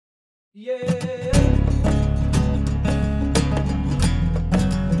Welcome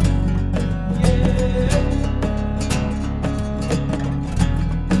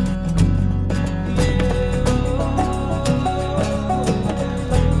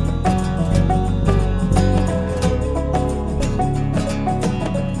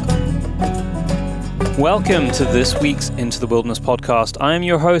to this week's Into the Wilderness podcast. I am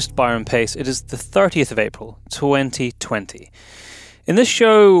your host, Byron Pace. It is the 30th of April, 2020. In this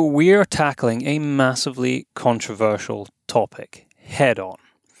show, we are tackling a massively controversial topic head-on.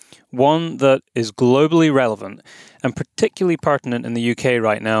 One that is globally relevant and particularly pertinent in the UK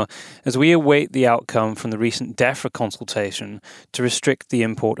right now as we await the outcome from the recent DEFRA consultation to restrict the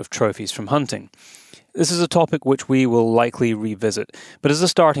import of trophies from hunting. This is a topic which we will likely revisit, but as a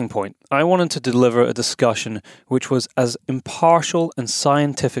starting point, I wanted to deliver a discussion which was as impartial and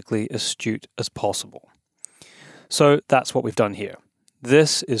scientifically astute as possible. So that's what we've done here.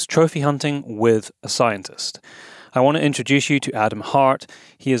 This is Trophy Hunting with a Scientist. I want to introduce you to Adam Hart.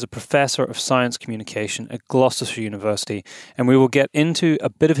 He is a professor of science communication at Gloucestershire University, and we will get into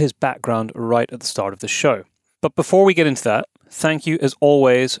a bit of his background right at the start of the show. But before we get into that, thank you as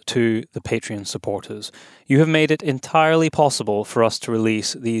always to the Patreon supporters. You have made it entirely possible for us to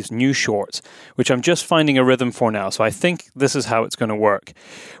release these new shorts, which I'm just finding a rhythm for now, so I think this is how it's going to work.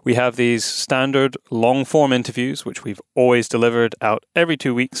 We have these standard long-form interviews, which we've always delivered out every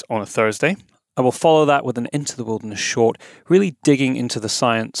 2 weeks on a Thursday. I will follow that with an Into the Wilderness short, really digging into the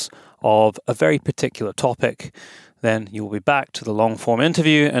science of a very particular topic. Then you will be back to the long-form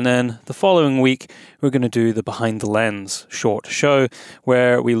interview, and then the following week we're going to do the Behind the Lens short show,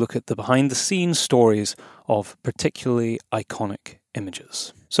 where we look at the behind-the-scenes stories of particularly iconic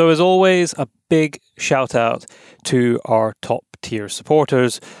images. So as always, a big shout-out to our top-tier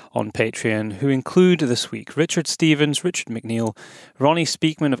supporters on Patreon, who include this week Richard Stevens, Richard McNeil, Ronnie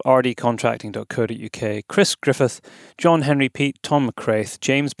Speakman of rdcontracting.co.uk, Chris Griffith, John Henry Pete, Tom McCraith,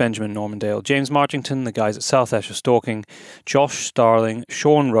 James Benjamin Normandale, James Martington, the guys at South Esher Stalking, Josh Starling,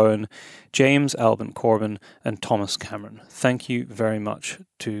 Sean Rowan, James Albin Corbin, and Thomas Cameron. Thank you very much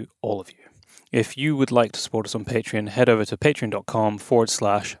to all of you. If you would like to support us on Patreon, head over to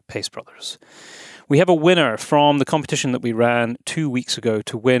patreon.com/PaceBrothers. We have a winner from the competition that we ran 2 weeks ago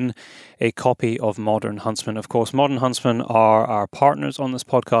to win a copy of Modern Huntsman. Of course, Modern Huntsman are our partners on this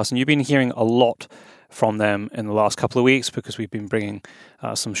podcast, and you've been hearing a lot from them in the last couple of weeks because we've been bringing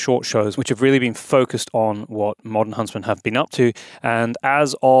some short shows which have really been focused on what Modern Huntsman have been up to. And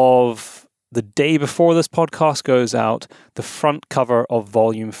as of the day before this podcast goes out, the front cover of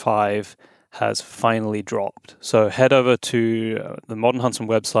Volume 5 has finally dropped. So head over to the Modern Huntsman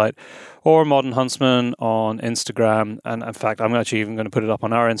website or Modern Huntsman on Instagram. And in fact, I'm actually even going to put it up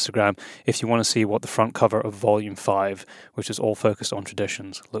on our Instagram if you want to see what the front cover of Volume 5, which is all focused on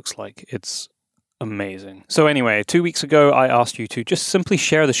traditions, looks like. It's amazing. So anyway, 2 weeks ago, I asked you to just simply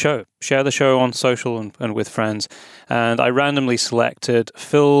share the show. Share the show on social and with friends. And I randomly selected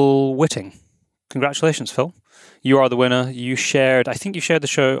Phil Whitting. Congratulations, Phil. You are the winner. I think you shared the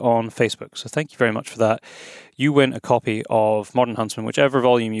show on Facebook, so thank you very much for that. You win a copy of Modern Huntsman, whichever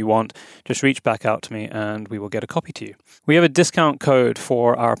volume you want. Just reach back out to me and we will get a copy to you. We have a discount code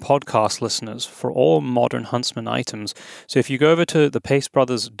for our podcast listeners for all Modern Huntsman items. So if you go over to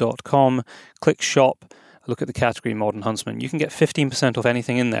thepacebrothers.com, click shop, look at the category Modern Huntsman, you can get 15% off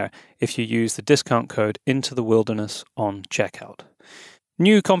anything in there if you use the discount code Into the Wilderness on checkout.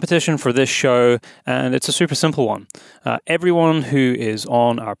 New competition for this show, and it's a super simple one. Everyone who is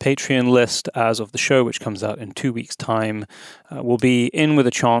on our Patreon list as of the show, which comes out in 2 weeks' time, will be in with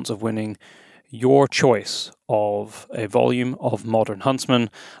a chance of winning your choice of a volume of Modern Huntsman.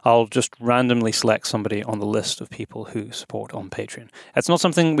 I'll just randomly select somebody on the list of people who support on Patreon. It's not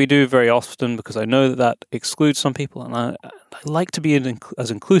something we do very often because I know that excludes some people, and I like to be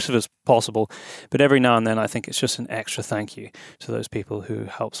as inclusive as possible, but every now and then I think it's just an extra thank you to those people who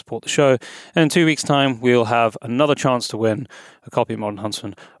help support the show. And in 2 weeks' time, we'll have another chance to win a copy of Modern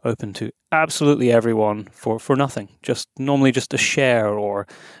Huntsman, open to absolutely everyone for nothing, normally just a share or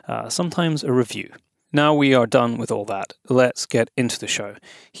sometimes a review. Now we are done with all that. Let's get into the show.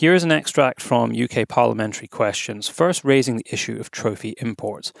 Here is an extract from UK parliamentary questions, first raising the issue of trophy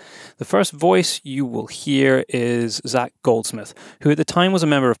imports. The first voice you will hear is Zac Goldsmith, who at the time was a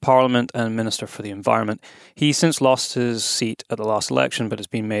Member of Parliament and Minister for the Environment. He since lost his seat at the last election, but has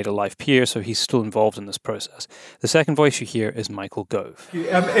been made a life peer, so he's still involved in this process. The second voice you hear is Michael Gove.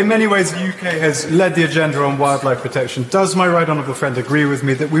 In many ways, the UK has led the agenda on wildlife protection. Does my right honourable friend agree with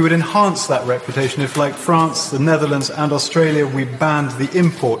me that we would enhance that reputation if, like France, the Netherlands and Australia, we banned the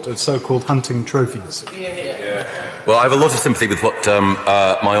import of so-called hunting trophies? Yeah. Well, I have a lot of sympathy with what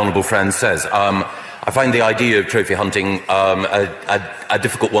my honourable friend says. I find the idea of trophy hunting a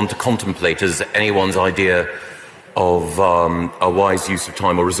difficult one to contemplate as anyone's idea of a wise use of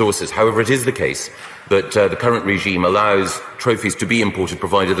time or resources. However, it is the case that the current regime allows trophies to be imported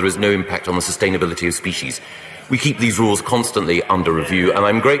provided there is no impact on the sustainability of species. We keep these rules constantly under review, and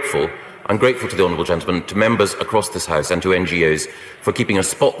I'm grateful to the honourable gentleman, to members across this House and to NGOs for keeping a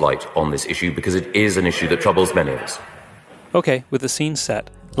spotlight on this issue, because it is an issue that troubles many of us. Okay, with the scene set,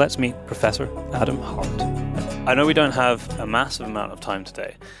 let's meet Professor Adam Hart. I know we don't have a massive amount of time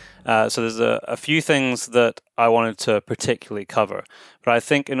today, so there's a few things that I wanted to particularly cover. But I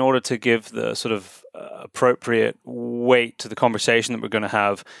think in order to give the sort of appropriate weight to the conversation that we're going to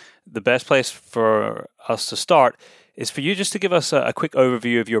have, the best place for us to start is for you just to give us a quick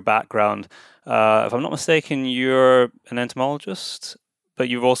overview of your background. If I'm not mistaken, you're an entomologist, but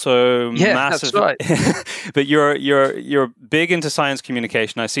you've also massive. That's right. But you're big into science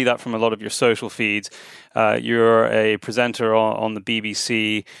communication. I see that from a lot of your social feeds. You're a presenter on the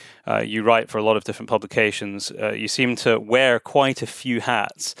BBC. You write for a lot of different publications. You seem to wear quite a few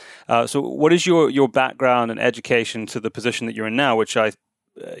hats. So, what is your background and education to the position that you're in now, which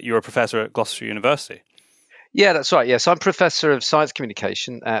you're a professor at Gloucestershire University? Yeah, that's right. Yes, I'm Professor of Science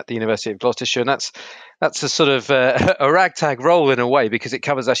Communication at the University of Gloucestershire, and that's a sort of a ragtag role in a way, because it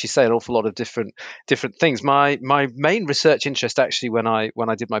covers, as you say, an awful lot of different things. My main research interest, actually, when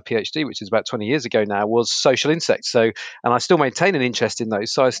I did my PhD, which is about 20 years ago now, was social insects. So, and I still maintain an interest in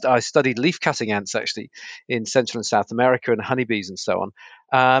those. So I studied leaf-cutting ants, actually, in Central and South America, and honeybees and so on.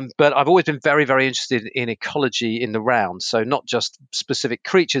 But I've always been very, very interested in ecology in the round. So not just specific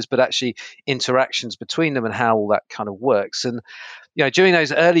creatures, but actually interactions between them and how all that kind of works. And during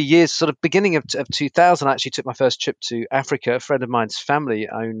those early years, sort of beginning of 2000, I actually took my first trip to Africa. A friend of mine's family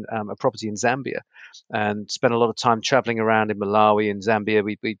owned a property in Zambia, and spent a lot of time traveling around in Malawi and Zambia.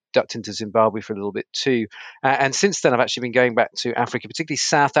 We ducked into Zimbabwe for a little bit too. And since then, I've actually been going back to Africa, particularly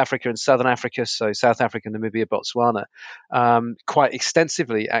South Africa and Southern Africa, so South Africa, Namibia, Botswana, quite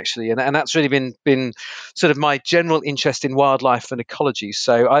extensively, actually. And that's really been sort of my general interest in wildlife and ecology.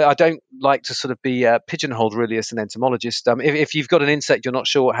 So I don't like to sort of be pigeonholed really as an entomologist. If you've got an insect you're not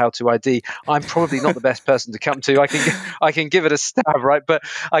sure how to ID, I'm probably not the best person to come to. I can give it a stab, right? But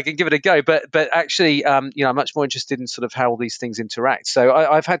I can give it a go. But actually, I'm much more interested in sort of how all these things interact. So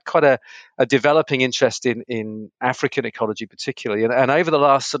I've had quite a developing interest in African ecology, particularly, and over the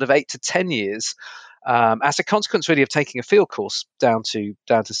last sort of 8 to 10 years, as a consequence really of taking a field course down to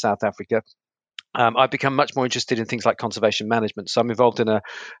South Africa, I've become much more interested in things like conservation management. So I'm involved in a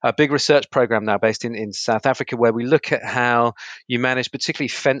big research program now based in South Africa, where we look at how you manage particularly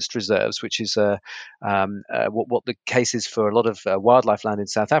fenced reserves, which is what the case is for a lot of wildlife land in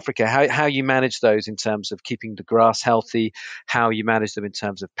South Africa, how you manage those in terms of keeping the grass healthy, how you manage them in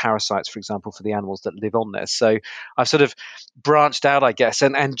terms of parasites, for example, for the animals that live on there. So I've sort of branched out, I guess,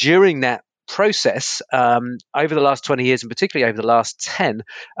 and during that process, over the last 20 years, and particularly over the last 10,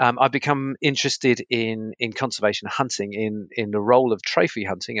 I've become interested in conservation hunting, in the role of trophy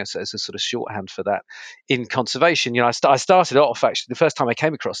hunting as a sort of shorthand for that in conservation. I started off, actually, the first time I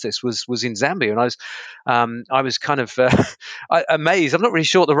came across this was in Zambia, and I was kind of amazed. I'm not really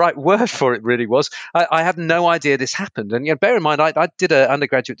sure what the right word for it really was. I had no idea this happened. And bear in mind, I did an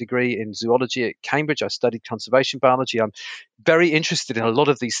undergraduate degree in zoology at Cambridge. I studied conservation biology. I'm very interested in a lot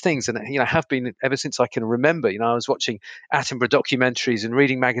of these things, and have been ever since I can remember. I was watching Attenborough documentaries and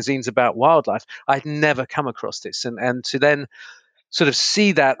reading magazines about wildlife. I'd never come across this, and to then sort of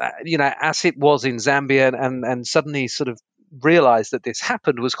see that as it was in Zambia, and suddenly sort of realize that this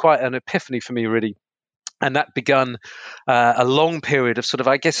happened was quite an epiphany for me, really. And that begun a long period of sort of,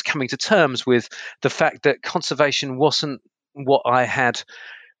 I guess, coming to terms with the fact that conservation wasn't what I had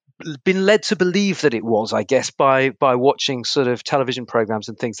been led to believe that it was, I guess, by watching sort of television programs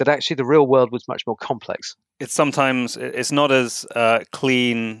and things, that actually the real world was much more complex. It's not as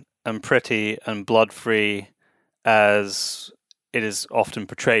clean and pretty and blood-free as it is often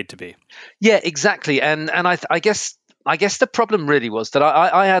portrayed to be. Yeah, exactly. And I guess the problem really was that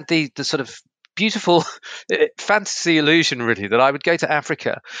I had the sort of beautiful fantasy illusion, really, that I would go to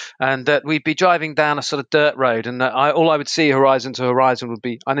Africa and that we'd be driving down a sort of dirt road, and that all I would see horizon to horizon would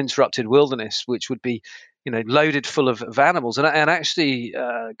be uninterrupted wilderness, which would be loaded full of animals. And actually,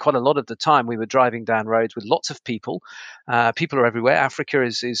 quite a lot of the time, we were driving down roads with lots of people. People are everywhere. Africa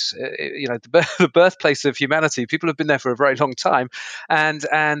is the birthplace of humanity. People have been there for a very long time, and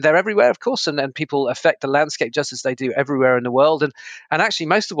they're everywhere, of course. And people affect the landscape just as they do everywhere in the world. And actually,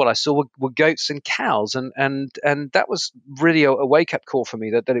 most of what I saw were goats and cows, and that was really a wake up call for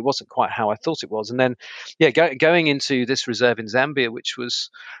me that it wasn't quite how I thought it was. And then, going into this reserve in Zambia, which was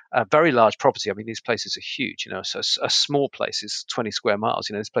a very large property. I mean, these places are huge. So a small place is 20 square miles.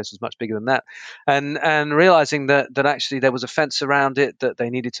 This place was much bigger than that. And realizing that actually there was a fence around it, that they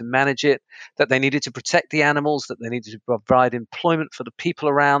needed to manage it, that they needed to protect the animals, that they needed to provide employment for the people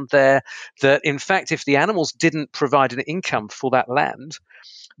around there. That in fact, if the animals didn't provide an income for that land,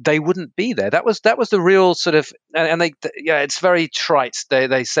 they wouldn't be there. That was the real sort of, and it's very trite.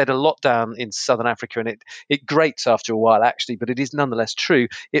 They said a lot down in southern Africa, and it grates after a while actually, but it is nonetheless true.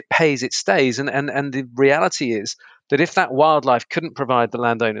 It pays, it stays, and the reality is that if that wildlife couldn't provide the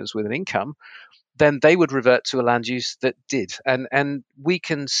landowners with an income, then they would revert to a land use that did. And we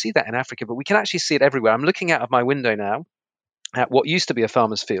can see that in Africa, but we can actually see it everywhere. I'm looking out of my window now at what used to be a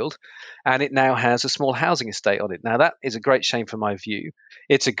farmer's field, and it now has a small housing estate on it. Now, that is a great shame from my view.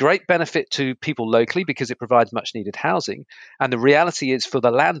 It's a great benefit to people locally because it provides much needed housing. And the reality is, for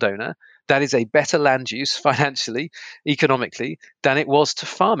the landowner, that is a better land use financially, economically, than it was to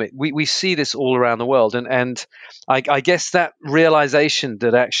farm it. We see this all around the world. And I guess that realization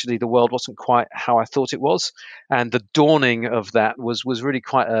that actually the world wasn't quite how I thought it was, and the dawning of that was really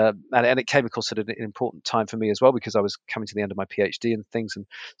quite and it came, of course, at an important time for me as well, because I was coming to the end of my PhD and things, and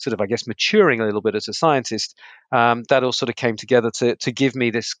sort of, I guess, maturing a little bit as a scientist. That all sort of came together to give me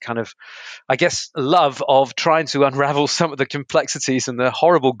this kind of, I guess, love of trying to unravel some of the complexities and the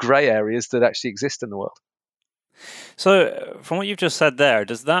horrible grey areas that actually exist in the world. So, from what you've just said there,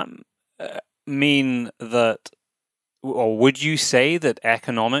 does that mean that, or would you say that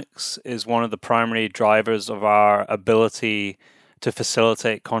economics is one of the primary drivers of our ability to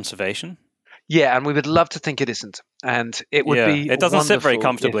facilitate conservation? Yeah, and we would love to think it isn't. And it would be it doesn't sit very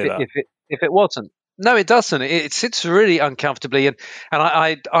comfortably if it wasn't. No, it doesn't. It sits really uncomfortably, and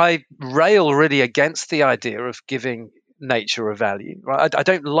I rail really against the idea of giving nature a value. Right? I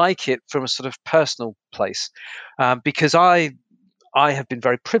don't like it from a sort of personal place, because I have been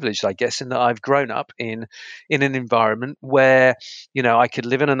very privileged, I guess, in that I've grown up in an environment where, I could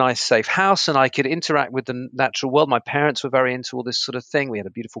live in a nice, safe house and I could interact with the natural world. My parents were very into all this sort of thing. We had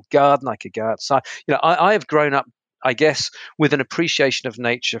a beautiful garden. I could go outside. I have grown up, I guess, with an appreciation of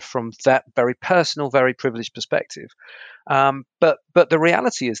nature from that very personal, very privileged perspective. But the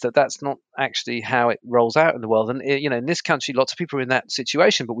reality is that that's not actually how it rolls out in the world. And in this country, lots of people are in that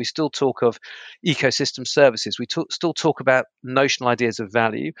situation, but we still talk of ecosystem services. We still talk about notional ideas of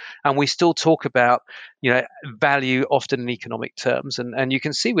value, and we still talk about value often in economic terms. And you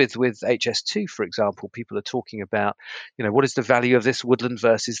can see with HS2, for example, people are talking about what is the value of this woodland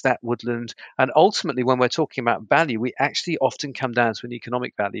versus that woodland. And ultimately, when we're talking about value, we actually often come down to an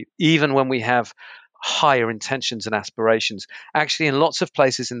economic value, even when we have higher intentions and aspirations. Actually, in lots of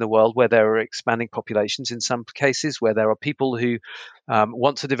places in the world where there are expanding populations, in some cases where there are people who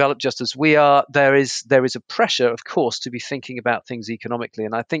want to develop just as we are, there is a pressure, of course, to be thinking about things economically.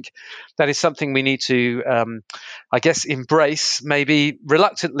 And I think that is something we need to, I guess, embrace, maybe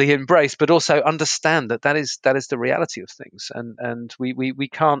reluctantly embrace, but also understand that is the reality of things, and we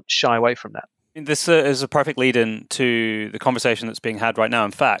can't shy away from that. This is a perfect lead-in to the conversation that's being had right now.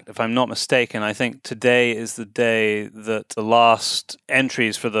 In fact, if I'm not mistaken, I think today is the day that the last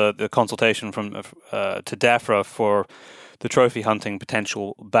entries for the consultation from to DEFRA for the trophy hunting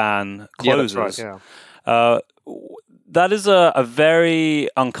potential ban closes. Yeah, that's right, yeah. That is a very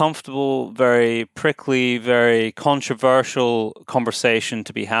uncomfortable, very prickly, very controversial conversation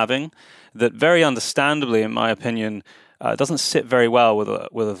to be having, that very understandably, in my opinion, doesn't sit very well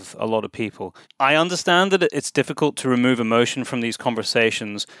with a lot of people. I understand that it's difficult to remove emotion from these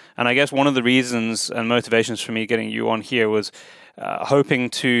conversations, and I guess one of the reasons and motivations for me getting you on here was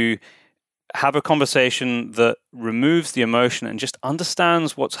hoping to have a conversation that removes the emotion and just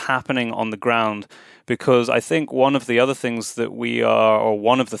understands what's happening on the ground. Because I think one of the things that we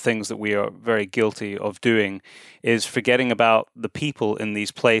are very guilty of doing is forgetting about the people in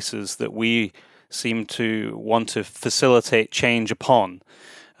these places that we seem to want to facilitate change upon.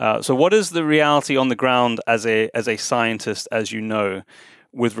 So what is the reality on the ground as a scientist, as you know,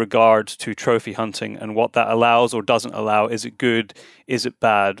 with regard to trophy hunting and what that allows or doesn't allow? Is it good? Is it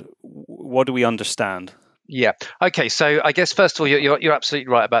bad? What do we understand? Yeah. Okay. So I guess first of all, you're absolutely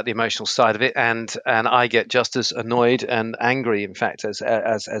right about the emotional side of it, and I get just as annoyed and angry, in fact, as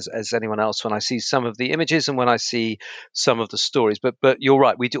anyone else when I see some of the images and when I see some of the stories. But you're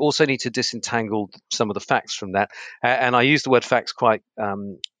right. We do also need to disentangle some of the facts from that, and I use the word facts quite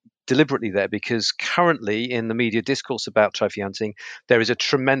deliberately there, because currently in the media discourse about trophy hunting, there is a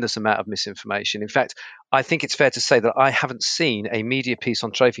tremendous amount of misinformation. In fact, I think it's fair to say that I haven't seen a media piece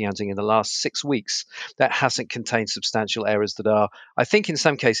on trophy hunting in the last 6 weeks that hasn't contained substantial errors that are, I think in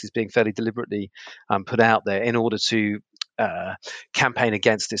some cases, being fairly deliberately put out there in order to campaign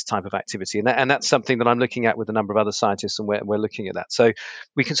against this type of activity. And that's something that I'm looking at with a number of other scientists, and we're looking at that. So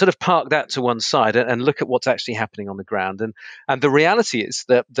we can sort of park that to one side and look at what's actually happening on the ground. And the reality is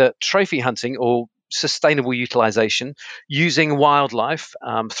that trophy hunting, or sustainable utilization, using wildlife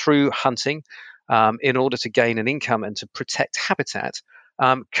through hunting in order to gain an income and to protect habitat,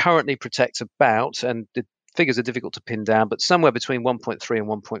 currently protects about, and the figures are difficult to pin down, but somewhere between 1.3 and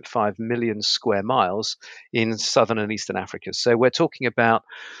 1.5 million square miles in southern and eastern Africa. So we're talking about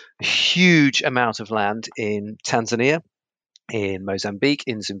a huge amount of land in Tanzania, in Mozambique,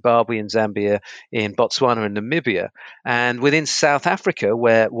 in Zimbabwe, in Zambia, in Botswana and Namibia. And within South Africa,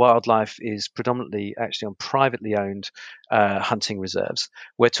 where wildlife is predominantly actually on privately owned hunting reserves,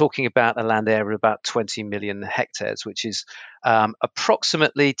 we're talking about a land area of about 20 million hectares, which is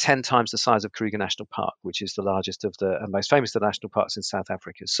approximately 10 times the size of Kruger National Park, which is the largest of the and most famous of the national parks in South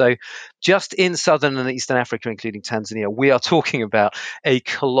Africa. So just in southern and eastern Africa, including Tanzania, we are talking about a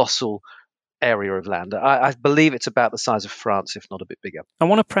colossal area of land. I believe it's about the size of France, if not a bit bigger. I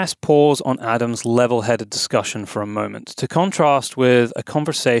want to press pause on Adam's level-headed discussion for a moment to contrast with a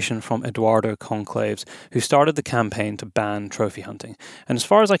conversation from Eduardo Conclaves, who started the campaign to ban trophy hunting. And as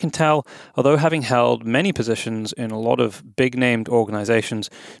far as I can tell, although having held many positions in a lot of big-named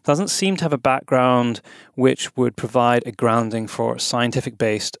organisations, doesn't seem to have a background which would provide a grounding for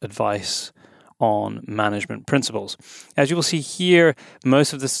scientific-based advice on management principles. As you will see here,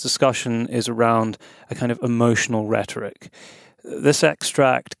 most of this discussion is around a kind of emotional rhetoric. This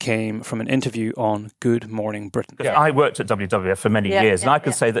extract came from an interview on Good Morning Britain. Yeah. I worked at WWF for many years, and I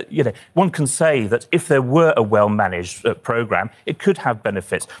can say that, one can say that if there were a well-managed programme, it could have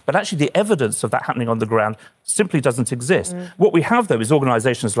benefits. But actually, the evidence of that happening on the ground simply doesn't exist. What we have, though, is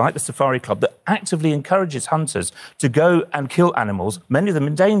organisations like the Safari Club that actively encourages hunters to go and kill animals, many of them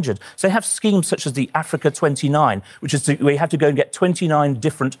endangered. So they have schemes such as the Africa 29, which is where you have to go and get 29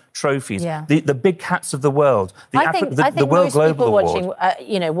 different trophies. Yeah. The big cats of the world. I think the World Global people Award.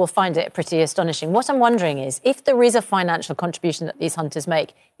 watching, will find it pretty astonishing. What I'm wondering is, if there is a financial contribution that these hunters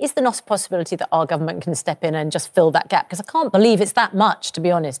make, is there not a possibility that our government can step in and just fill that gap? Because I can't believe it's that much, to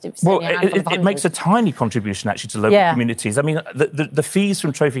be honest. It makes a tiny contribution, actually, to local communities. I mean, the fees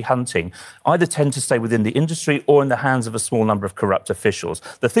from trophy hunting either tend to stay within the industry or in the hands of a small number of corrupt officials.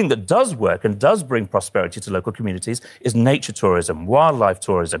 The thing that does work and does bring prosperity to local communities is nature tourism, wildlife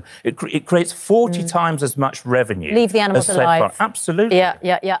tourism. It creates 40 times as much revenue. Leave the animals alive. Absolutely.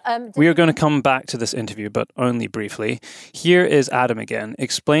 Yeah. We are going to come back to this interview, but only briefly. Here is Adam again,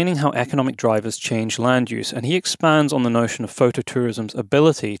 explaining how economic drivers change land use, and he expands on the notion of phototourism's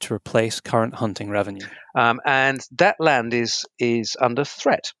ability to replace current hunting revenue. And that land is under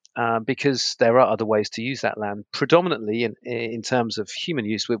threat. Because there are other ways to use that land, predominantly in terms of human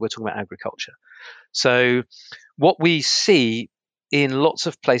use. We're talking about agriculture. So what we see in lots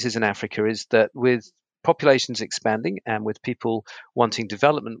of places in Africa is that with populations expanding and with people wanting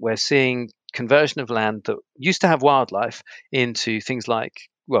development, we're seeing conversion of land that used to have wildlife into things like,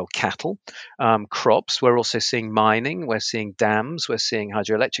 cattle, crops. We're also seeing mining, we're seeing dams, we're seeing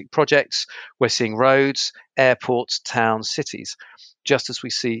hydroelectric projects, we're seeing roads, airports, towns, cities, just as we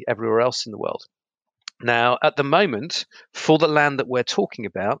see everywhere else in the world. Now, at the moment, for the land that we're talking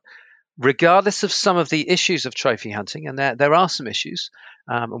about, regardless of some of the issues of trophy hunting, and there are some issues,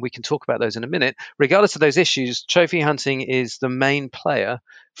 and we can talk about those in a minute, regardless of those issues, trophy hunting is the main player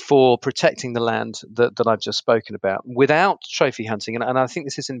for protecting the land that I've just spoken about. Without trophy hunting, and I think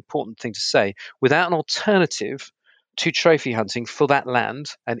this is an important thing to say, without an alternative to trophy hunting for that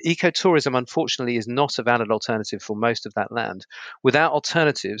land, and ecotourism, unfortunately, is not a valid alternative for most of that land. Without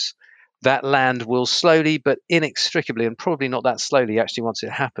alternatives, that land will slowly but inextricably, and probably not that slowly, actually once it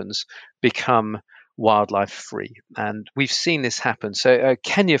happens, become wildlife free. And we've seen this happen. So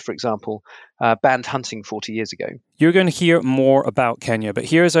Kenya, for example, banned hunting 40 years ago. You're going to hear more about Kenya, but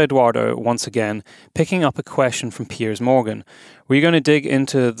here's Eduardo once again, picking up a question from Piers Morgan. We're going to dig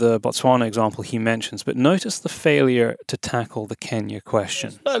into the Botswana example he mentions, but notice the failure to tackle the Kenya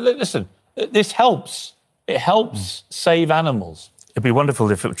question. No, listen, this helps. It helps save animals. It'd be wonderful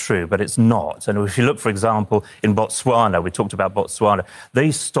if it were true, but it's not. And if you look, for example, in Botswana, we talked about Botswana,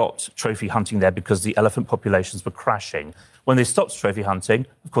 they stopped trophy hunting there because the elephant populations were crashing. When they stopped trophy hunting,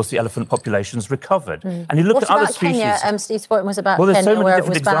 of course, the elephant populations recovered. And you look at other species. Kenya? Steve's point was about Well, there's Kenya, so many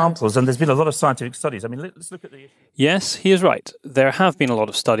different examples, banned. and there's been a lot of scientific studies. I mean, let's look at the... Yes, he is right. There have been a lot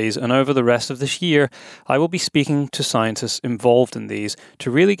of studies, and over the rest of this year, I will be speaking to scientists involved in these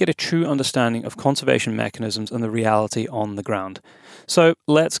to really get a true understanding of conservation mechanisms and the reality on the ground. So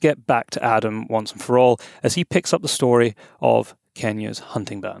let's get back to Adam once and for all as he picks up the story of Kenya's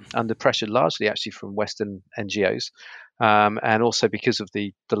hunting ban. Under pressure, largely actually from Western NGOs, and also because of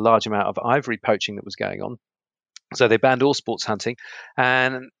the large amount of ivory poaching that was going on. So they banned all sports hunting.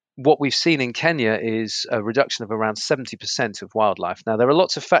 And what we've seen in Kenya is a reduction of around 70% of wildlife. Now, there are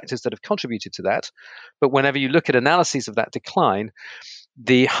lots of factors that have contributed to that, but whenever you look at analyses of that decline,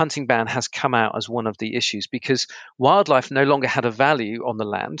 the hunting ban has come out as one of the issues because wildlife no longer had a value on the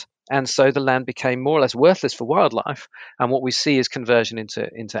land, and so the land became more or less worthless for wildlife. And what we see is conversion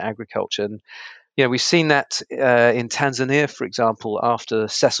into agriculture. And we've seen that in Tanzania, for example, after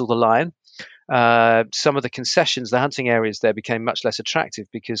Cecil the lion. Some of the concessions, the hunting areas there became much less attractive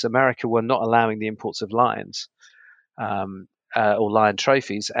because America were not allowing the imports of lions. Or lion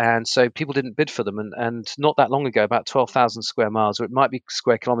trophies, and so people didn't bid for them. And not that long ago, about 12,000 square miles, or it might be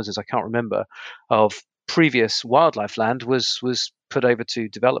square kilometres, I can't remember, of previous wildlife land was put over to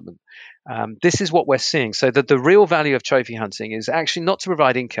development. This is what we're seeing. So that the real value of trophy hunting is actually not to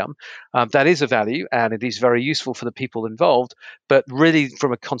provide income. That is a value, and it is very useful for the people involved. But really,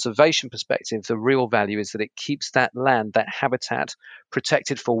 from a conservation perspective, the real value is that it keeps that land, that habitat,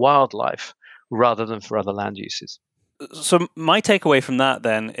 protected for wildlife rather than for other land uses. So my takeaway from that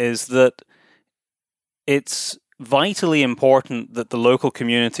then is that it's vitally important that the local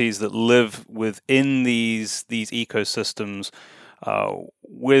communities that live within these ecosystems,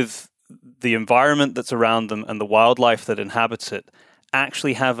 with the environment that's around them and the wildlife that inhabits it,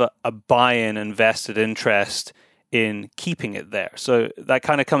 actually have a buy-in and vested interest in keeping it there. So that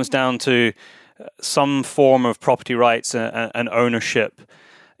kind of comes down to some form of property rights and ownership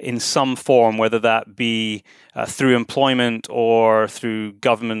in some form, whether that be through employment or through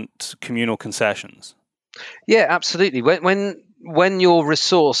government communal concessions. Yeah, absolutely. When your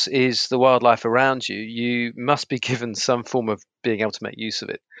resource is the wildlife around you, you must be given some form of being able to make use of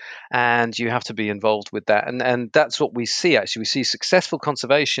it, and you have to be involved with that. And that's what we see. Actually, we see successful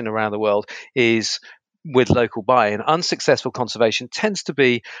conservation around the world is with local buy-in. Unsuccessful conservation tends to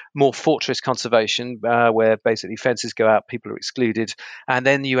be more fortress conservation, where basically fences go out, people are excluded, and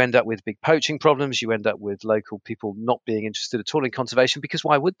then you end up with big poaching problems. You end up with local people not being interested at all in conservation because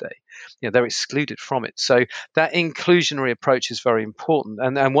why would they? They're excluded from it. So that inclusionary approach is very important.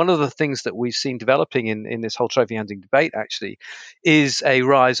 And one of the things that we've seen developing in this whole trophy hunting debate actually is a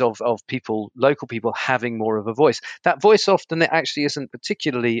rise of people, local people, having more of a voice. That voice often actually isn't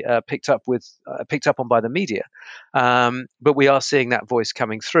particularly picked up on by the media, but we are seeing that voice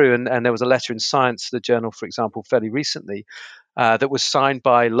coming through. And there was a letter in Science, the journal, for example, fairly recently, that was signed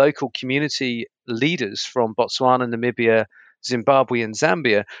by local community leaders from Botswana, Namibia, Zimbabwe and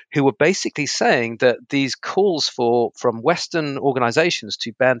Zambia, who were basically saying that these calls from Western organizations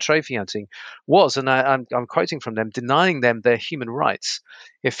to ban trophy hunting was, and I'm quoting from them, denying them their human rights.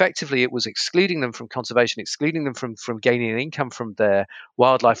 Effectively, it was excluding them from conservation, excluding them from gaining an income from their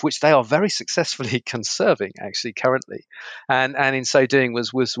wildlife, which they are very successfully conserving, actually, currently. And in so doing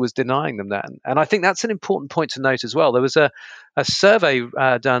was denying them that. And I think that's an important point to note as well. There was a survey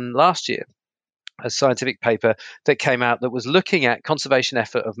done last year, a scientific paper that came out that was looking at conservation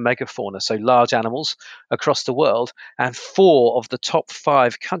effort of megafauna, so large animals across the world, and 4 of the top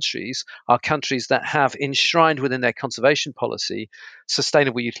 5 countries are countries that have enshrined within their conservation policy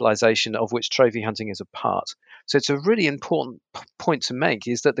sustainable utilization, of which trophy hunting is a part. So it's a really important point to make,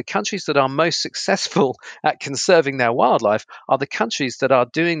 is that the countries that are most successful at conserving their wildlife are the countries that are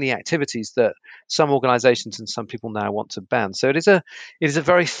doing the activities that some organizations and some people now want to ban. So it is a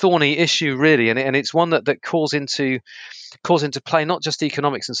very thorny issue, really, and it's one that calls into play not just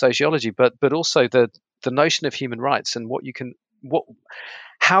economics and sociology, but also the notion of human rights and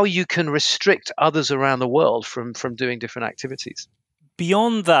how you can restrict others around the world from doing different activities.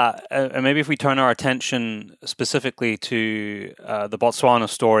 Beyond that, and maybe if we turn our attention specifically to the Botswana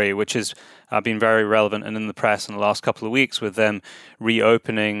story, which has been very relevant and in the press in the last couple of weeks, with them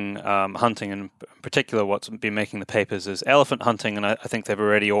reopening hunting, and in particular what's been making the papers is elephant hunting, and I think they've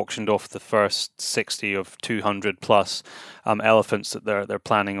already auctioned off the first 60 of 200 plus elephants that they're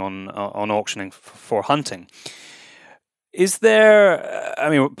planning on auctioning for hunting. Is there I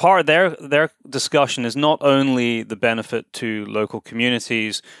mean, part of their discussion is not only the benefit to local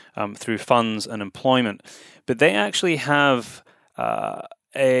communities through funds and employment, but they actually have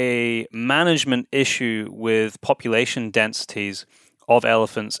a management issue with population densities of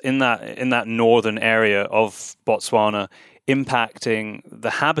elephants in that northern area of Botswana, impacting the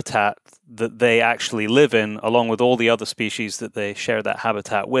habitat that they actually live in, along with all the other species that they share that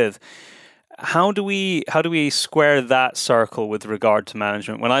habitat with. How do we square that circle with regard to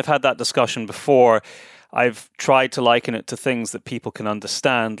management? When I've had that discussion before, I've tried to liken it to things that people can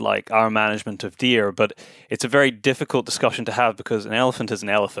understand, like our management of deer, but it's a very difficult discussion to have because an elephant is an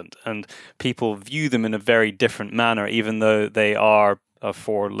elephant, and people view them in a very different manner, even though they are a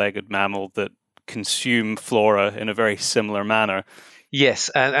four-legged mammal that consume flora in a very similar manner. Yes,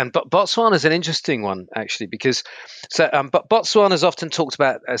 and Botswana is an interesting one, actually, because Botswana is often talked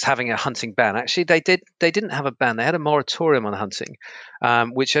about as having a hunting ban. Actually, they didn't have a ban; they had a moratorium on hunting,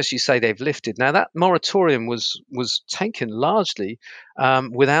 which, as you say, they've lifted. Now, that moratorium was taken largely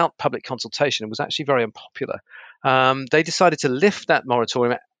without public consultation. It was actually very unpopular. They decided to lift that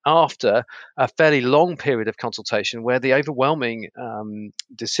moratorium after a fairly long period of consultation, where the overwhelming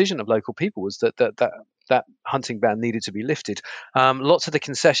decision of local people was that hunting ban needed to be lifted. Lots of the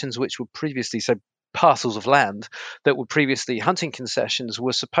concessions which were previously, so parcels of land that were previously hunting concessions,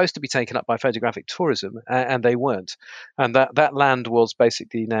 were supposed to be taken up by photographic tourism, and they weren't. And that land was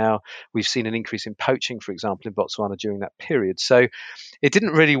basically, now we've seen an increase in poaching, for example, in Botswana during that period. So it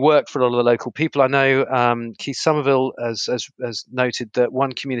didn't really work for a lot of the local people. I know Keith Somerville has noted that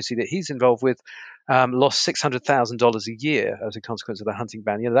one community that he's involved with lost $600,000 a year as a consequence of the hunting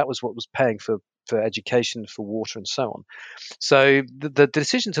ban. That was what was paying for education, for water, and so on. So the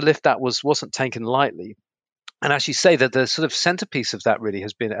decision to lift that wasn't taken lightly. And as you say, that the sort of centerpiece of that really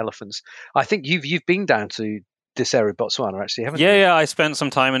has been elephants. I think you've been down to this area of Botswana, actually, haven't you? Yeah, I spent some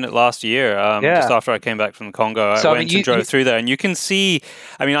time in it last year, just after I came back from the Congo. I went and drove through there, and you can see,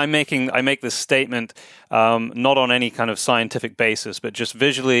 I mean, I make this statement not on any kind of scientific basis, but just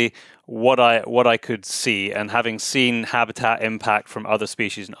visually what I could see, and having seen habitat impact from other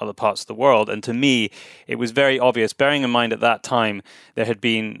species in other parts of the world. And to me, it was very obvious, bearing in mind at that time, there had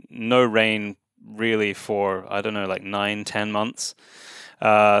been no rain really for, I don't know, like 9-10 months.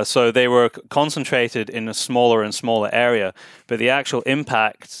 So they were concentrated in a smaller and smaller area, but the actual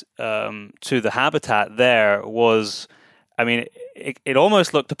impact to the habitat there was, I mean, it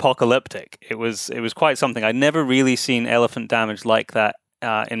almost looked apocalyptic. It was quite something. I'd never really seen elephant damage like that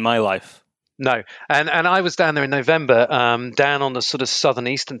in my life. No, and I was down there in November, down on the sort of southern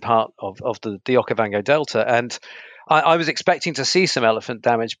eastern part of the Okavango Delta, and I was expecting to see some elephant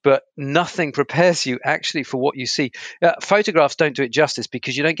damage, but nothing prepares you actually for what you see. Photographs don't do it justice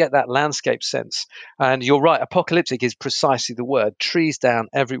because you don't get that landscape sense. And you're right, apocalyptic is precisely the word. Trees down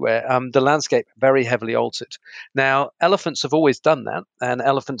everywhere. The landscape very heavily altered. Now, elephants have always done that, and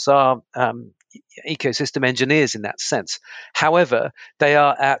elephants are ecosystem engineers in that sense. However, they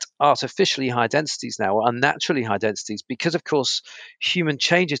are at artificially high densities now, or unnaturally high densities, because of course human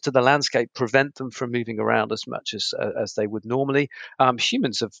changes to the landscape prevent them from moving around as much as they would normally.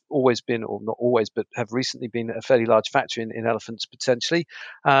 Humans have always been, or not always, but have recently been a fairly large factor in elephants potentially,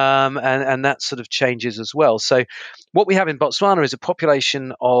 and that sort of changes as well. So what we have in Botswana is a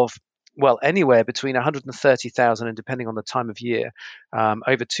population of, well, anywhere between 130,000 and, depending on the time of year,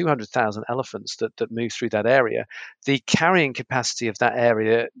 over 200,000 elephants that move through that area. The carrying capacity of that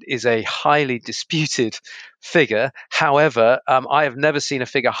area is a highly disputed figure. However, I have never seen a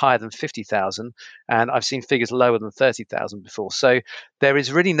figure higher than 50,000, and I've seen figures lower than 30,000 before. So there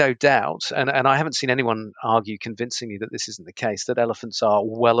is really no doubt, and I haven't seen anyone argue convincingly that this isn't the case, that elephants are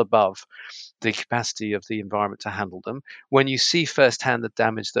well above the capacity of the environment to handle them. When you see firsthand the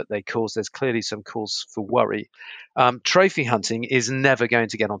damage that they cause, there's clearly some cause for worry. Trophy hunting is never going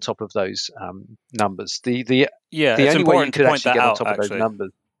to get on top of those numbers. The only way you could actually get on top of those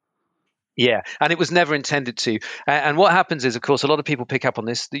numbers. Yeah, and it was never intended to. And what happens is, of course, a lot of people pick up on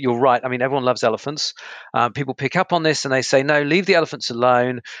this. That you're right. I mean, everyone loves elephants. People pick up on this and they say, no, leave the elephants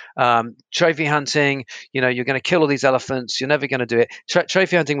alone. Trophy hunting, you're going to kill all these elephants. You're never going to do it.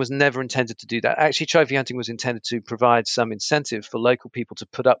 Trophy hunting was never intended to do that. Actually, trophy hunting was intended to provide some incentive for local people to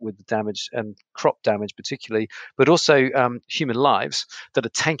put up with the damage, and crop damage particularly, but also human lives that are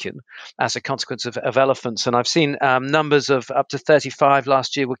taken as a consequence of elephants. And I've seen numbers of up to 35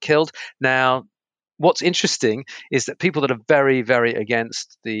 last year were killed. Now, what's interesting is that people that are very, very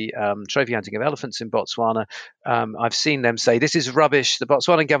against the trophy hunting of elephants in Botswana, I've seen them say, this is rubbish. The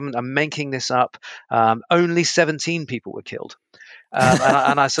Botswana government are making this up. Only 17 people were killed.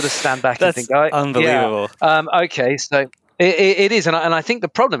 And I sort of stand back and think, unbelievable. Yeah, okay, so It is, and I think the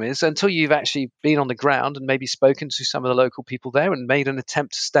problem is until you've actually been on the ground and maybe spoken to some of the local people there and made an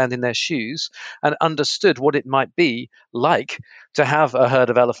attempt to stand in their shoes and understood what it might be like to have a herd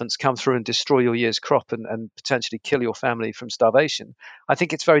of elephants come through and destroy your year's crop and potentially kill your family from starvation, I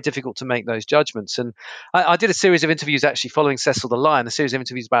think it's very difficult to make those judgments. And I did a series of interviews actually following Cecil the lion, a series of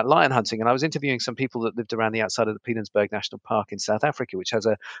interviews about lion hunting, and I was interviewing some people that lived around the outside of the Pilanesberg National Park in South Africa, which has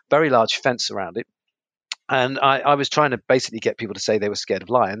a very large fence around it. And I was trying to basically get people to say they were scared of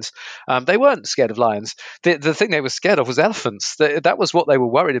lions. They weren't scared of lions. The thing they were scared of was elephants. That was what they were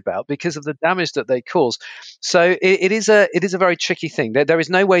worried about because of the damage that they cause. So it is a very tricky thing. There is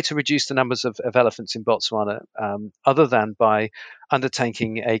no way to reduce the numbers of elephants in Botswana other than by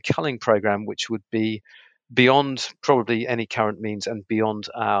undertaking a culling program, which would be beyond probably any current means and beyond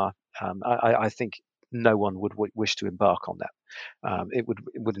our. I think no one would wish to embark on that. It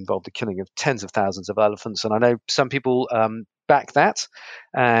would involve the killing of tens of thousands of elephants, and I know some people back that,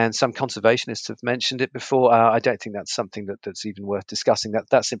 and some conservationists have mentioned it before. I don't think that's something that's even worth discussing.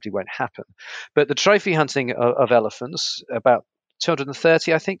 That simply won't happen. But the trophy hunting of elephants, about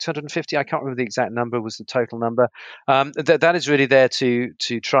 230, I think 250. I can't remember the exact number. Was the total number? That is really there to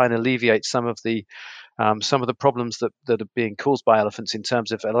try and alleviate some of the problems that are being caused by elephants in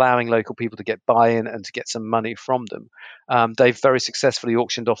terms of allowing local people to get buy-in and to get some money from them. They've very successfully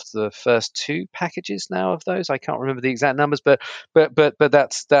auctioned off the first 2 packages now of those. I can't remember the exact numbers, but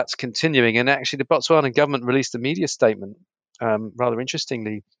that's continuing. And actually, the Botswana government released a media statement, rather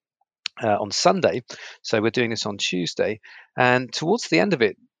interestingly, on Sunday. So we're doing this on Tuesday, and towards the end of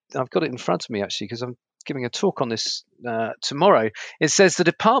it, I've got it in front of me actually because I'm giving a talk on this tomorrow. It says the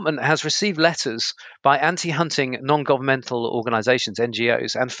department has received letters by anti-hunting non-governmental organizations,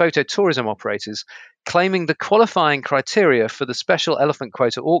 NGOs, and phototourism operators claiming the qualifying criteria for the special elephant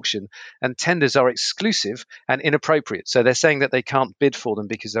quota auction and tenders are exclusive and inappropriate. So they're saying that they can't bid for them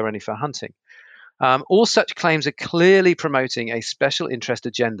because they're only for hunting. All such claims are clearly promoting a special interest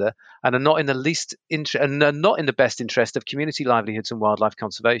agenda and are not in the best interest of community livelihoods and wildlife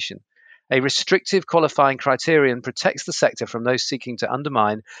conservation. A restrictive qualifying criterion protects the sector from those seeking to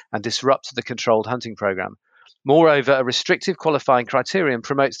undermine and disrupt the controlled hunting program. Moreover, a restrictive qualifying criterion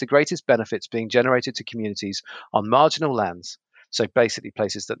promotes the greatest benefits being generated to communities on marginal lands, so basically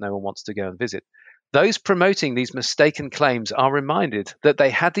places that no one wants to go and visit. Those promoting these mistaken claims are reminded that they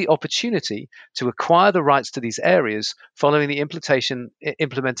had the opportunity to acquire the rights to these areas following the implementation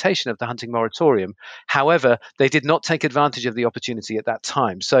of the hunting moratorium. However, they did not take advantage of the opportunity at that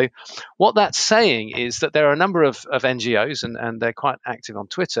time. So what that's saying is that there are a number of NGOs, and they're quite active on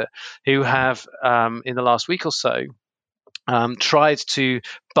Twitter, who have, in the last week or so, tried to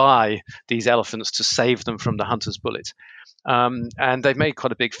buy these elephants to save them from the hunter's bullet. And they've made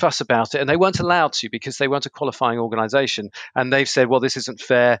quite a big fuss about it, and they weren't allowed to because they weren't a qualifying organization. And they've said, well, this isn't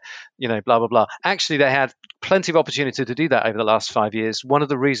fair, blah, blah, blah. Actually, they had plenty of opportunity to do that over the last 5 years. One of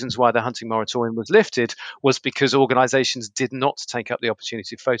the reasons why the hunting moratorium was lifted was because organizations did not take up the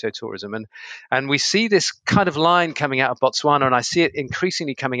opportunity of phototourism. And we see this kind of line coming out of Botswana, and I see it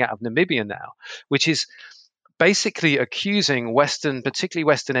increasingly coming out of Namibia now, which is basically accusing particularly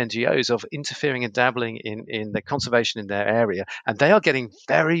Western NGOs of interfering and dabbling in the conservation in their area. And they are getting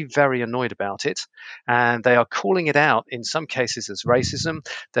very, very annoyed about it. And they are calling it out in some cases as racism.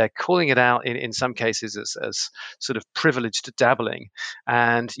 They're calling it out in some cases as sort of privileged dabbling.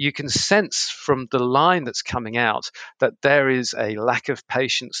 And you can sense from the line that's coming out that there is a lack of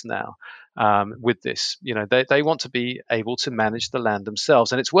patience now. With this, they want to be able to manage the land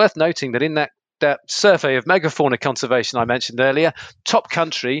themselves. And it's worth noting that in that survey of megafauna conservation I mentioned earlier, top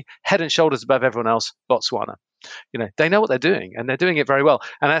country, head and shoulders above everyone else, Botswana. They know what they're doing, and they're doing it very well.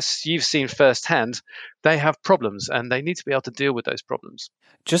 And as you've seen firsthand, they have problems, and they need to be able to deal with those problems.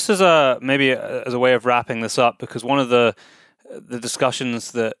 Just as a way of wrapping this up, because one of the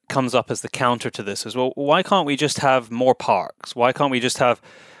discussions that comes up as the counter to this is, well, why can't we just have more parks? Why can't we just have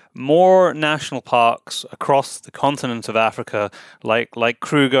more national parks across the continent of Africa, like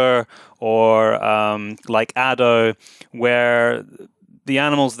Kruger or like Addo, where the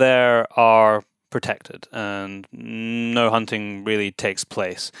animals there are protected and no hunting really takes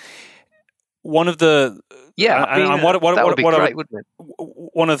place? One of the that would be great, wouldn't it?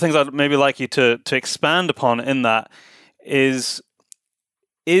 One of the things I'd maybe like you to expand upon in that is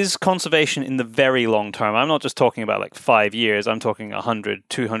conservation in the very long term. I'm not just talking about like 5 years, I'm talking 100,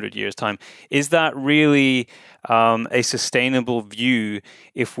 200 years time. Is that really a sustainable view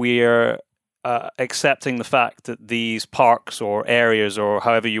if we are accepting the fact that these parks or areas, or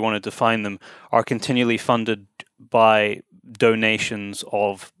however you want to define them, are continually funded by donations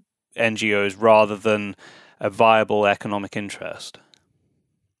of NGOs rather than a viable economic interest?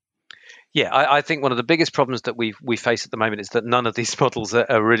 Yeah, I think one of the biggest problems that we face at the moment is that none of these models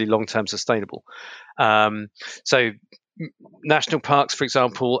are really long-term sustainable. So national parks, for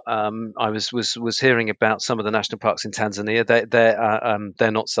example, I was hearing about some of the national parks in Tanzania.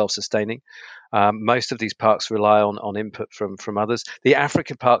 They're not self-sustaining. Most of these parks rely on input from others. The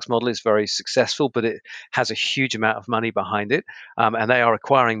African parks model is very successful, but it has a huge amount of money behind it, and they are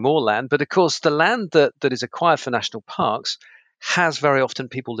acquiring more land. But of course, the land that is acquired for national parks has very often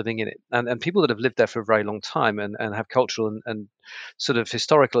people living in it, and people that have lived there for a very long time and have cultural and sort of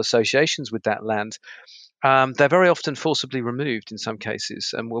historical associations with that land. They're very often forcibly removed in some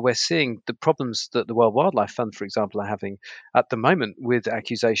cases. And we're seeing the problems that the World Wildlife Fund, for example, are having at the moment with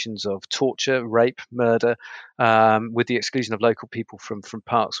accusations of torture, rape, murder, with the exclusion of local people from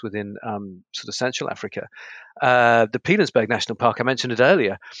parks within sort of Central Africa. The Pilanesberg National Park, I mentioned it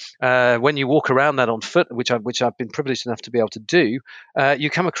earlier. When you walk around that on foot, which I've been privileged enough to be able to do,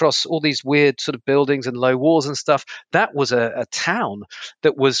 you come across all these weird sort of buildings and low walls and stuff. That was a town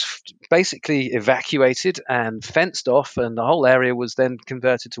that was basically evacuated and fenced off, and the whole area was then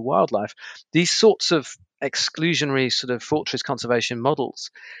converted to wildlife. These sorts of exclusionary sort of fortress conservation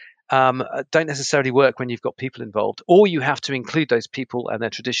models don't necessarily work when you've got people involved, or you have to include those people and their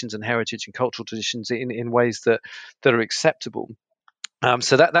traditions and heritage and cultural traditions in ways that are acceptable.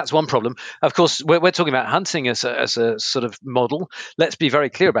 So that's one problem. Of course, we're talking about hunting as a sort of model. Let's be very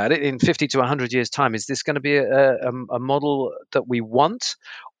clear about it. In 50 to 100 years' time, is this going to be a model that we want,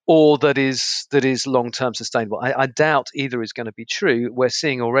 or that is long-term sustainable? I doubt either is going to be true. We're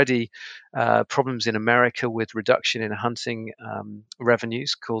seeing already problems in America with reduction in hunting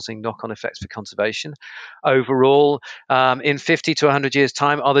revenues, causing knock-on effects for conservation. Overall, in 50 to 100 years'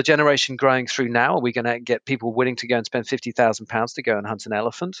 time, are the generation growing through now? Are we going to get people willing to go and spend £50,000 to go and hunt an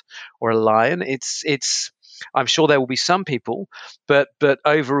elephant or a lion? I'm sure there will be some people, but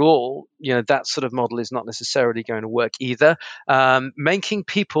overall, that sort of model is not necessarily going to work either. Making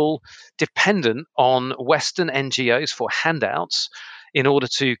people dependent on Western NGOs for handouts in order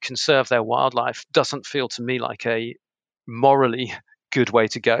to conserve their wildlife doesn't feel to me like a morally good way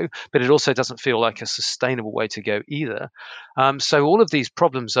to go, but it also doesn't feel like a sustainable way to go either. So all of these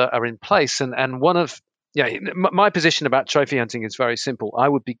problems are in place, and one of my position about trophy hunting is very simple. I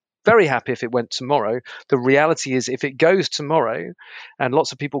would be very happy if it went tomorrow. The reality is, if it goes tomorrow and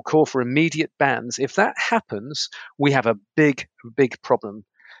lots of people call for immediate bans, if that happens, we have a big problem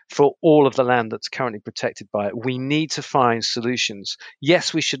for all of the land that's currently protected by it. We need to find solutions.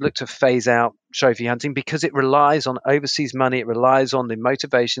 Yes, we should look to phase out trophy hunting because it relies on overseas money. It relies on the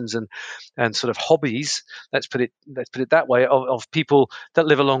motivations and sort of hobbies, let's put it that way, of people that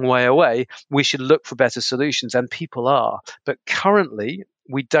live a long way away. We should look for better solutions, and people are. But currently,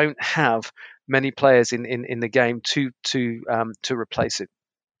 we don't have many players in the game to replace it.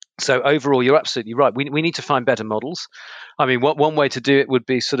 So overall, you're absolutely right. We need to find better models. I mean, one way to do it would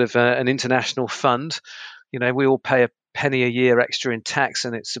be sort of an international fund. We all pay a penny a year extra in tax,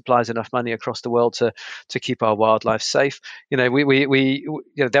 and it supplies enough money across the world to keep our wildlife safe.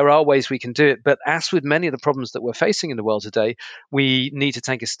 There are ways we can do it, but as with many of the problems that we're facing in the world today, we need to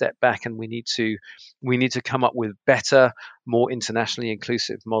take a step back, and we need to come up with better, more internationally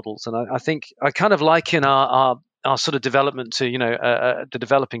inclusive models. And I think I kind of liken our sort of development to the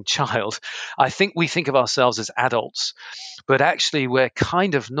developing child. I think we think of ourselves as adults, but actually we're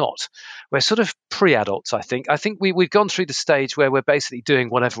kind of not. We're sort of pre-adults. I think we've gone through the stage where we're basically doing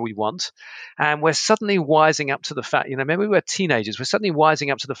whatever we want, and we're suddenly wising up to the fact, maybe we're teenagers, we're suddenly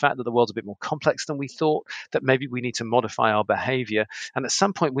wising up to the fact that the world's a bit more complex than we thought, that maybe we need to modify our behavior, and at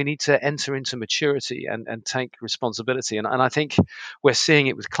some point we need to enter into maturity and take responsibility. And I think we're seeing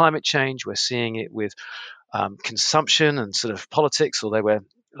it with climate change, we're seeing it with consumption and sort of politics, although we're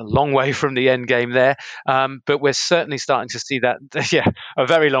a long way from the end game there. But we're certainly starting to see that, a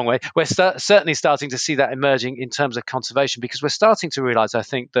very long way. We're certainly starting to see that emerging in terms of conservation, because we're starting to realize, I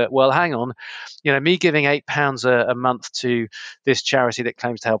think, that, well, hang on, me giving £8 a month to this charity that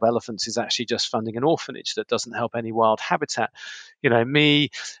claims to help elephants is actually just funding an orphanage that doesn't help any wild habitat.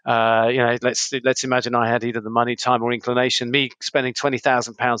 Let's imagine I had either the money, time, or inclination. Me spending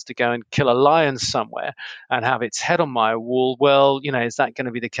 £20,000 to go and kill a lion somewhere and have its head on my wall. Well, is that going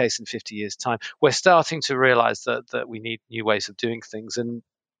to be the case in 50 years' time? We're starting to realize that we need new ways of doing things. And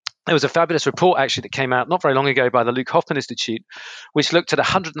there was a fabulous report actually that came out not very long ago by the Luke Hoffman Institute, which looked at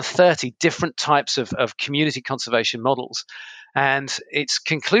 130 different types of community conservation models. And its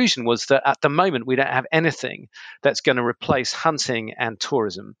conclusion was that at the moment, we don't have anything that's going to replace hunting and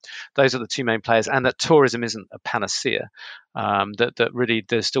tourism. Those are the two main players, and that tourism isn't a panacea, that really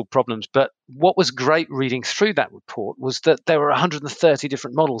there's still problems. But what was great reading through that report was that there were 130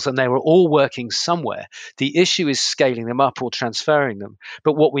 different models, and they were all working somewhere. The issue is scaling them up or transferring them.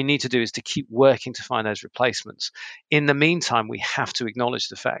 But what we need to do is to keep working to find those replacements. In the meantime, we have to acknowledge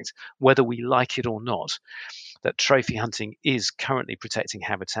the fact, whether we like it or not, that trophy hunting is currently protecting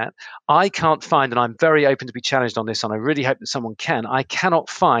habitat. I can't find, and I'm very open to be challenged on this, and I really hope that someone can, I cannot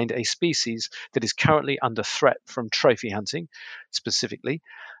find a species that is currently under threat from trophy hunting specifically.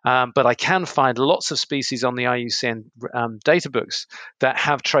 But I can find lots of species on the IUCN data books that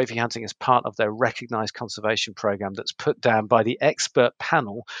have trophy hunting as part of their recognized conservation program that's put down by the expert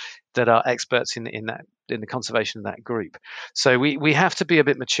panel that are experts in the conservation of that group. So we have to be a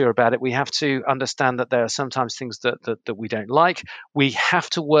bit mature about it. We have to understand that there are sometimes things that we don't like. We have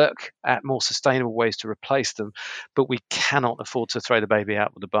to work at more sustainable ways to replace them, but we cannot afford to throw the baby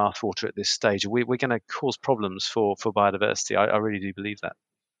out with the bathwater at this stage. We're going to cause problems for biodiversity. I really do believe that.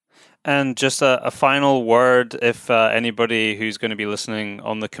 And just a final word, if anybody who's going to be listening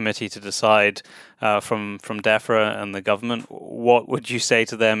on the committee to decide from DEFRA and the government, what would you say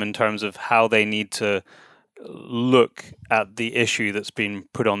to them in terms of how they need to look at the issue that's been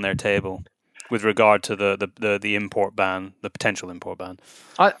put on their table with regard to the import ban, the potential import ban?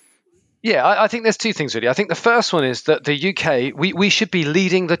 I think there's two things really. I think the first one is that the UK, we should be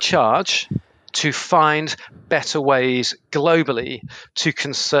leading the charge to find better ways globally to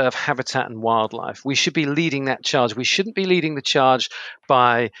conserve habitat and wildlife. We should be leading that charge. We shouldn't be leading the charge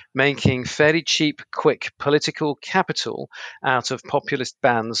by making fairly cheap, quick political capital out of populist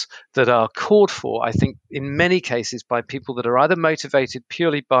bans that are called for, I think, in many cases by people that are either motivated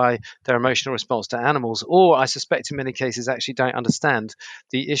purely by their emotional response to animals, or I suspect in many cases actually don't understand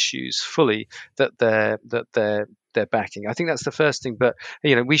the issues fully that they're backing. I think that's the first thing. But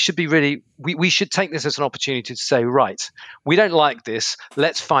we should be we should take this as an opportunity to say, right, we don't like this.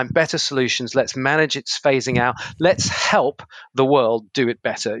 Let's find better solutions. Let's manage its phasing out. Let's help the world do it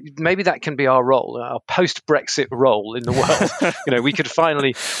better. Maybe that can be our role, our post-Brexit role in the world. We could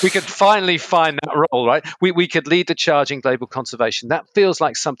finally find that role, right? We could lead the charge in global conservation. That feels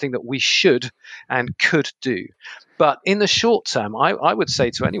like something that we should and could do. But in the short term, I would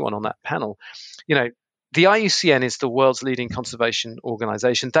say to anyone on that panel, the IUCN is the world's leading conservation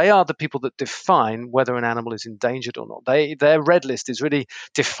organization. They are the people that define whether an animal is endangered or not. Their red list is really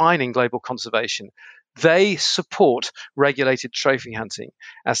defining global conservation. They support regulated trophy hunting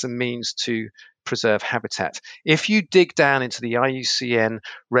as a means to preserve habitat. If you dig down into the IUCN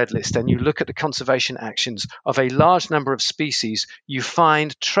red list and you look at the conservation actions of a large number of species, you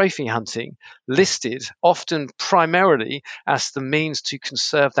find trophy hunting listed often primarily as the means to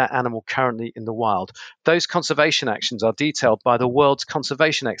conserve that animal currently in the wild. Those conservation actions are detailed by the world's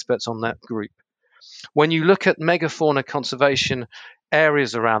conservation experts on that group. When you look at megafauna conservation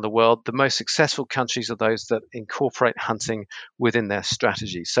areas around the world, the most successful countries are those that incorporate hunting within their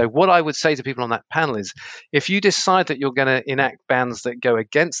strategy. So what I would say to people on that panel is, if you decide that you're going to enact bans that go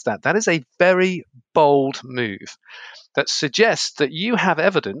against that, that is a very bold move that suggests that you have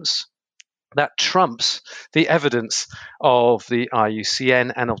evidence that trumps the evidence of the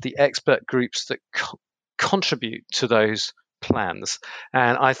IUCN and of the expert groups that contribute to those plans.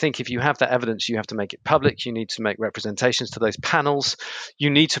 And I think if you have that evidence, you have to make it public. You need to make representations to those panels. You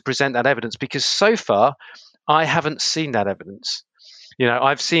need to present that evidence, because so far I haven't seen that evidence.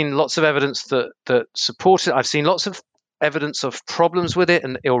 I've seen lots of evidence that support it. I've seen lots of evidence of problems with it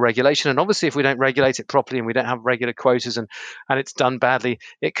and ill regulation. And obviously, if we don't regulate it properly and we don't have regular quotas and it's done badly,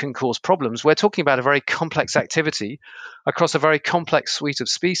 it can cause problems. We're talking about a very complex activity across a very complex suite of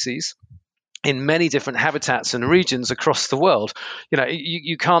species in many different habitats and regions across the world.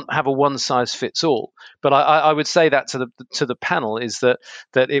 You can't have a one size fits all. But I would say that to the panel is that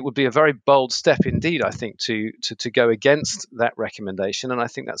it would be a very bold step indeed, I think, to go against that recommendation. And I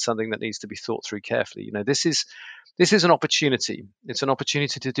think that's something that needs to be thought through carefully. This is an opportunity. It's an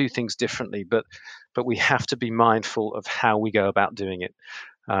opportunity to do things differently, but we have to be mindful of how we go about doing it.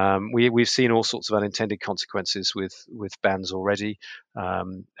 We've seen all sorts of unintended consequences with bans already.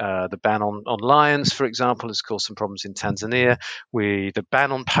 The ban on lions, for example, has caused some problems in Tanzania. The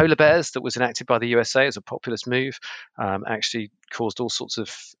ban on polar bears that was enacted by the USA as a populist move actually caused all sorts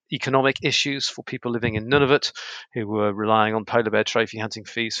of economic issues for people living in Nunavut who were relying on polar bear trophy hunting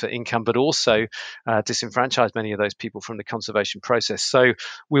fees for income, but also disenfranchised many of those people from the conservation process. So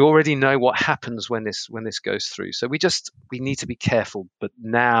we already know what happens when this goes through. So we need to be careful, but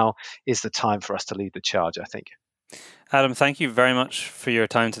now is the time for us to lead the charge, I think. Adam, thank you very much for your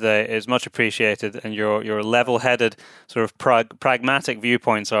time today. It's much appreciated, and your level-headed, sort of pragmatic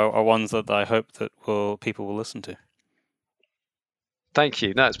viewpoints are ones that I hope that people will listen to. Thank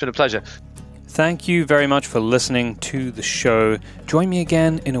you. No, it's been a pleasure. Thank you very much for listening to the show. Join me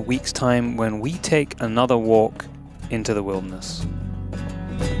again in a week's time when we take another walk into the wilderness.